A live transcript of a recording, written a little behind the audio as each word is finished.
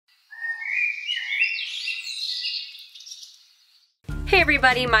Hey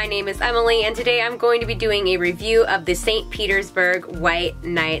everybody, my name is Emily and today I'm going to be doing a review of the St. Petersburg White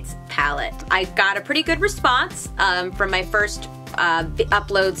Nights palette. I got a pretty good response from my first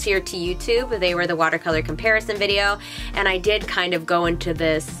uploads here to YouTube. They were the watercolor comparison video, and I did kind of go into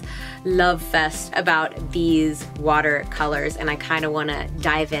this love fest about these watercolors, and I kind of want to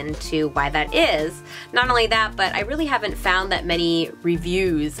dive into why that is. Not only that, but I really haven't found that many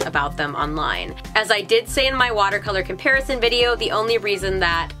reviews about them online. As I did say in my watercolor comparison video, the only reason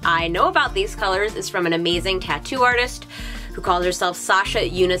that I know about these colors is from an amazing tattoo artist who calls herself Sasha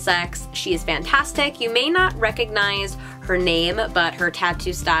Unisex. She is fantastic. You may not recognize her name, but her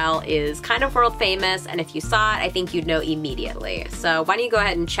tattoo style is kind of world famous, and if you saw it, I think you'd know immediately. So why don't you go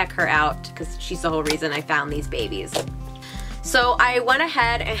ahead and check her out, because she's the whole reason I found these babies. So I went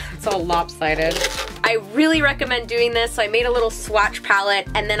ahead, and it's all lopsided. I really recommend doing this, so I made a little swatch palette,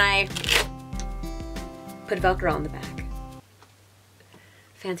 and then I put Velcro on the back.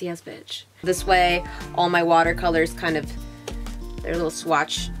 Fancy ass bitch. This way, all my watercolors kind of, their little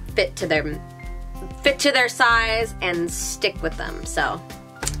swatch fit to their size and stick with them, so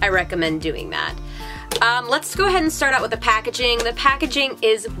I recommend doing that. Let's go ahead and start out with the packaging. The packaging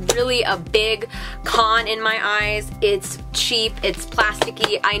is really a big con in my eyes. It's cheap, it's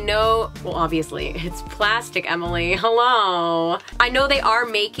plasticky. I know, well obviously, it's plastic, Emily, hello. I know they are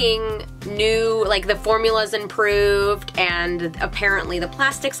making new, like the formula's improved and apparently the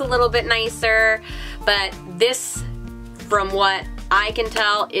plastic's a little bit nicer, but this, from what I can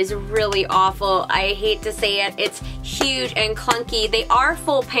tell, is really awful. I hate to say it, it's huge and clunky. They are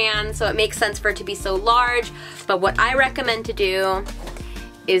full pan, so it makes sense for it to be so large, but what I recommend to do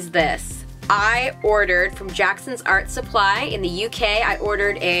is this. I ordered from Jackson's Art Supply in the UK, I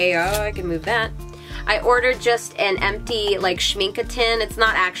ordered a, oh I can move that. I ordered just an empty like Schminke tin. It's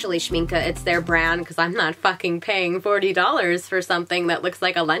not actually Schminke, it's their brand, because I'm not fucking paying $40 for something that looks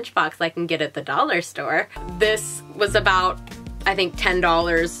like a lunchbox I can get at the dollar store. This was about, I think, $10,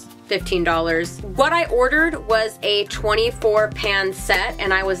 $15. What I ordered was a 24 pan set,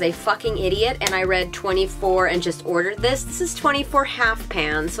 and I was a fucking idiot and I read 24 and just ordered this. This is 24 half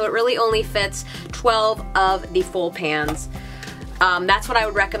pans, so it really only fits 12 of the full pans. That's what I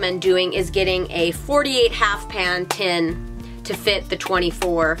would recommend doing, is getting a 48 half pan tin to fit the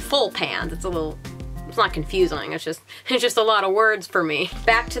 24 full pans. It's a little, it's not confusing, it's just a lot of words for me.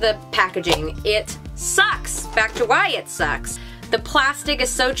 Back to the packaging. It sucks. Back to why it sucks. The plastic is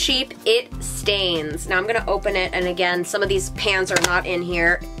so cheap, it stains. Now I'm gonna open it, and again, some of these pans are not in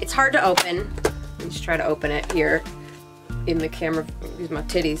here. It's hard to open. Let me just try to open it here in the camera. Use my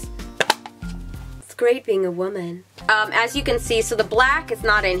titties. It's great being a woman. As you can see, so the black is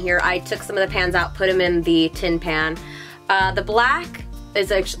not in here. I took some of the pans out, put them in the tin pan. The black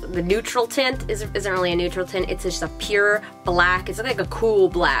is actually, the neutral tint isn't really a neutral tint, it's just a pure black. It's like a cool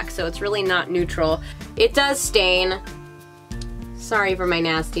black, so it's really not neutral. It does stain. Sorry for my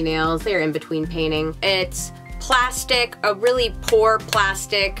nasty nails, they're in between painting. It's plastic, a really poor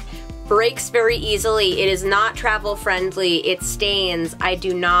plastic, breaks very easily. It is not travel friendly, it stains. I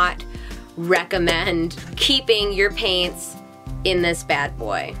do not recommend keeping your paints in this bad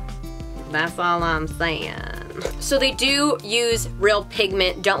boy. That's all I'm saying. So they do use real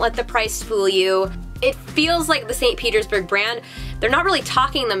pigment, don't let the price fool you. It feels like the St. Petersburg brand, they're not really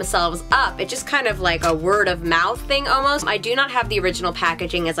talking themselves up. It's just kind of like a word of mouth thing almost. I do not have the original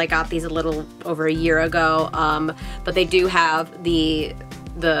packaging, as I got these a little over a year ago, but they do have the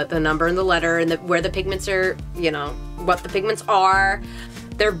number and the letter and where the pigments are, you know, what the pigments are.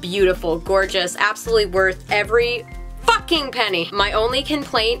 They're beautiful, gorgeous, absolutely worth every fucking penny. My only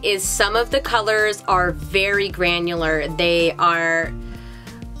complaint is some of the colors are very granular. They are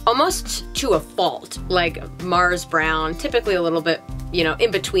almost to a fault, like Mars Brown, typically a little bit, you know, in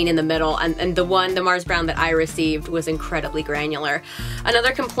between in the middle, and the Mars Brown that I received was incredibly granular.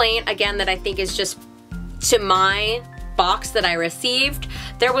 Another complaint, again, that I think is just to my box that I received,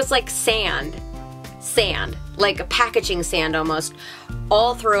 there was like sand, like a packaging sand almost,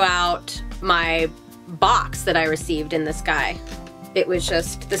 all throughout my box that I received in this guy. It was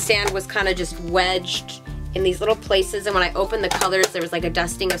just, the sand was kind of just wedged in these little places, and when I opened the colors, there was like a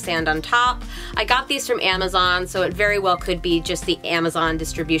dusting of sand on top. I got these from Amazon, so it very well could be just the Amazon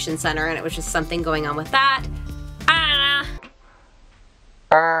distribution center, and it was just something going on with that.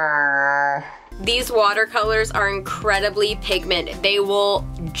 These watercolors are incredibly pigmented. They will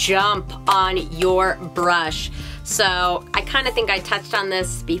jump on your brush. So I kind of think I touched on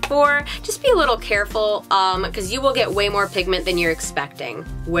this before. Just be a little careful, because you will get way more pigment than you're expecting.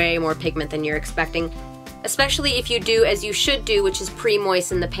 Way more pigment than you're expecting. Especially if you do as you should do, which is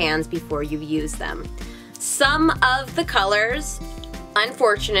pre-moisten the pans before you use them. Some of the colors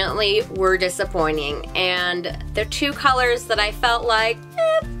unfortunately were disappointing, and the two colors that I felt like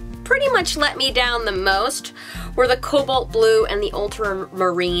pretty much let me down the most were the cobalt blue and the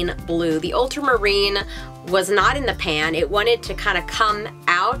ultramarine blue. The ultramarine was not in the pan. It wanted to kind of come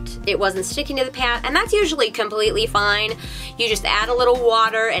out. It wasn't sticking to the pan, and that's usually completely fine. You just add a little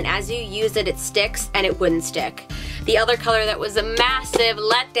water, and as you use it, it sticks, and it wouldn't stick. The other color that was a massive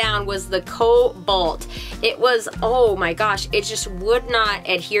letdown was the cobalt. It was, oh my gosh, it just would not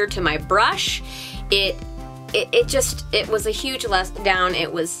adhere to my brush. It was a huge letdown.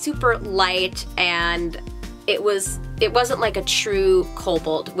 It was super light, and it wasn't like a true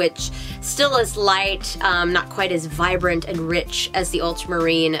cobalt, which still is light, not quite as vibrant and rich as the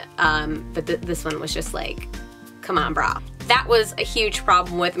ultramarine, but this one was just like, come on, brah. That was a huge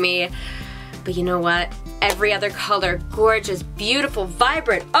problem with me, but you know what? Every other color, gorgeous, beautiful,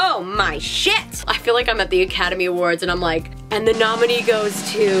 vibrant, oh my shit! I feel like I'm at the Academy Awards and I'm like, and the nominee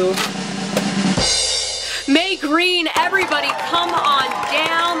goes to May Green. Everybody come on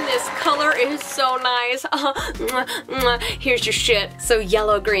down. This color is so nice. Here's your shit. So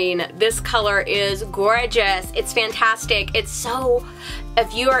yellow green. This color is gorgeous. It's fantastic. It's so,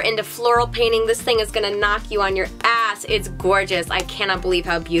 if you are into floral painting, this thing is gonna knock you on your ass. It's gorgeous. I cannot believe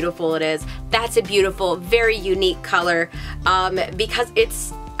how beautiful it is. That's a beautiful, very unique color because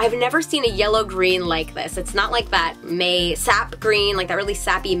I've never seen a yellow green like this. It's not like that May sap green, like that really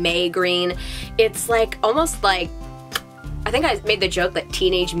sappy May green. It's like almost like, I think I made the joke that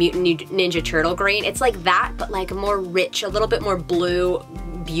Teenage Mutant Ninja Turtle green. It's like that, but like more rich, a little bit more blue,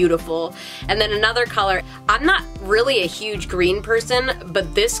 beautiful. And then another color, I'm not really a huge green person,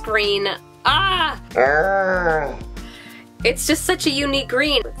 but this green, it's just such a unique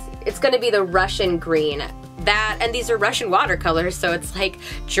green. It's gonna be the Russian green. That, and these are Russian watercolors, so it's like,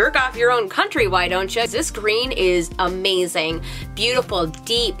 jerk off your own country, why don't you? This green is amazing, beautiful,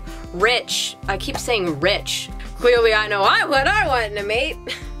 deep, rich. I keep saying rich. Clearly I know what I want in a mate.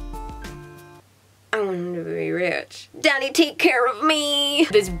 I want him to be rich. Daddy, take care of me.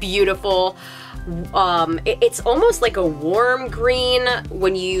 This beautiful, it's almost like a warm green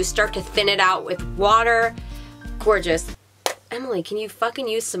when you start to thin it out with water. Gorgeous. Emily, can you fucking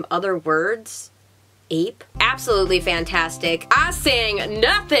use some other words? Ape. Absolutely fantastic. I sing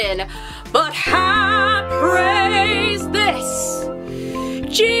nothing but high praise this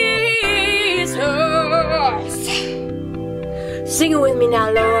Jesus. Sing it with me now,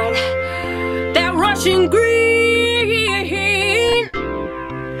 Lord. That Russian green.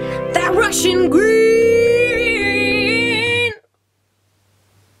 That Russian green.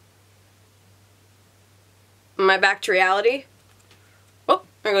 Am I back to reality? Oh,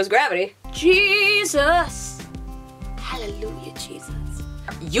 there goes gravity. Jesus. Hallelujah, Jesus.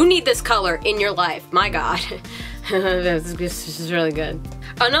 You need this color in your life. My God. This is really good.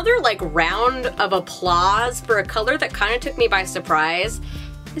 Another like round of applause for a color that kind of took me by surprise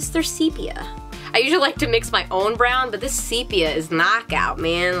is their sepia. I usually like to mix my own brown, but this sepia is knockout,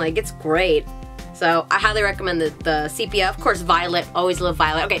 man. Like, it's great. So I highly recommend the sepia. Of course, violet. Always love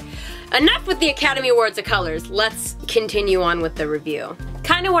violet. Okay, enough with the Academy Awards of colors. Let's continue on with the review.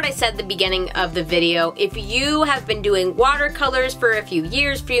 Kind of what I said at the beginning of the video, if you have been doing watercolors for a few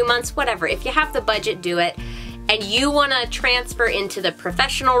years, few months, whatever, if you have the budget, do it, and you want to transfer into the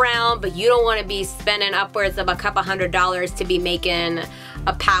professional realm, but you don't want to be spending upwards of $200 to be making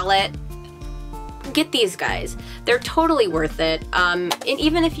a palette, get these guys. They're totally worth it. And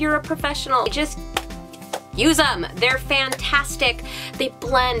even if you're a professional, just use them. They're fantastic. They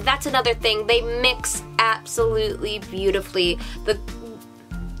blend. That's another thing. They mix absolutely beautifully.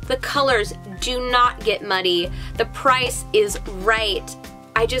 The colors do not get muddy. The price is right.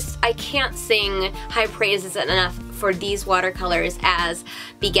 I can't sing high praises enough for these watercolors as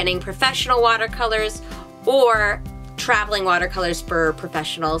beginning professional watercolors or traveling watercolors for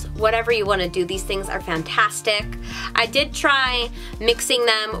professionals. Whatever you want to do, these things are fantastic. I did try mixing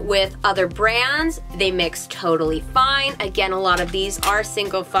them with other brands. They mix totally fine. Again, a lot of these are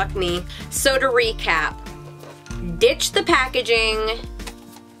single fuck me. So to recap, ditch the packaging.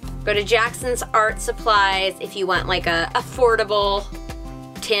 Go to Jackson's Art Supplies if you want like a affordable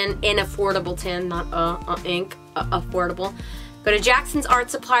tin, affordable tin, not ink, affordable. Go to Jackson's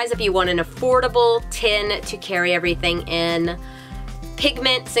Art Supplies if you want an affordable tin to carry everything in.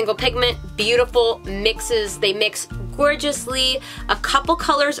 Pigment, single pigment, beautiful mixes. They mix gorgeously. A couple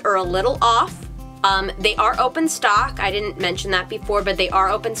colors are a little off. They are open stock. I didn't mention that before, but they are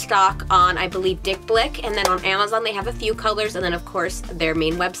open stock on, I believe, Dick Blick, and then on Amazon they have a few colors, and then of course their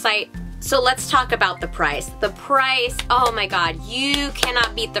main website. So let's talk about the price. The price, oh my God, you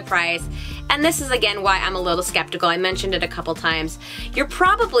cannot beat the price. And this is again why I'm a little skeptical. I mentioned it a couple times. You're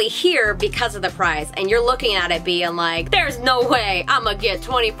probably here because of the price, and you're looking at it being like, there's no way I'm gonna get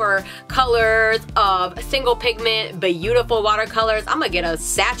 24 colors of single pigment, beautiful watercolors. I'm gonna get a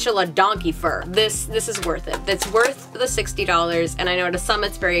satchel of donkey fur. This is worth it. It's worth the $60, and I know to some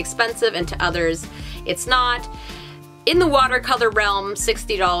it's very expensive and to others it's not. In the watercolor realm,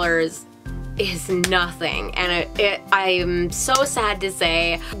 $60 is nothing, and I am so sad to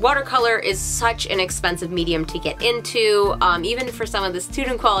say watercolor is such an expensive medium to get into. Even for some of the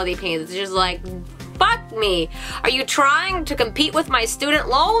student quality paints, it's just like, fuck me. Are you trying to compete with my student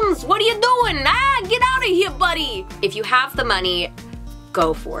loans? What are you doing? Ah, get out of here, buddy. If you have the money,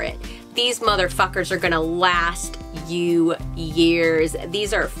 go for it. These motherfuckers are gonna last you years.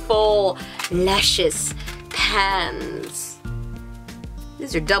 These are full, luscious pans.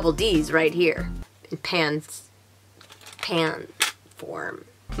 These are double D's right here in pan form.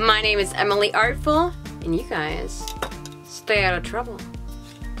 My name is Emily Artful, and you guys stay out of trouble.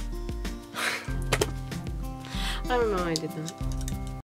 I don't know why I did that.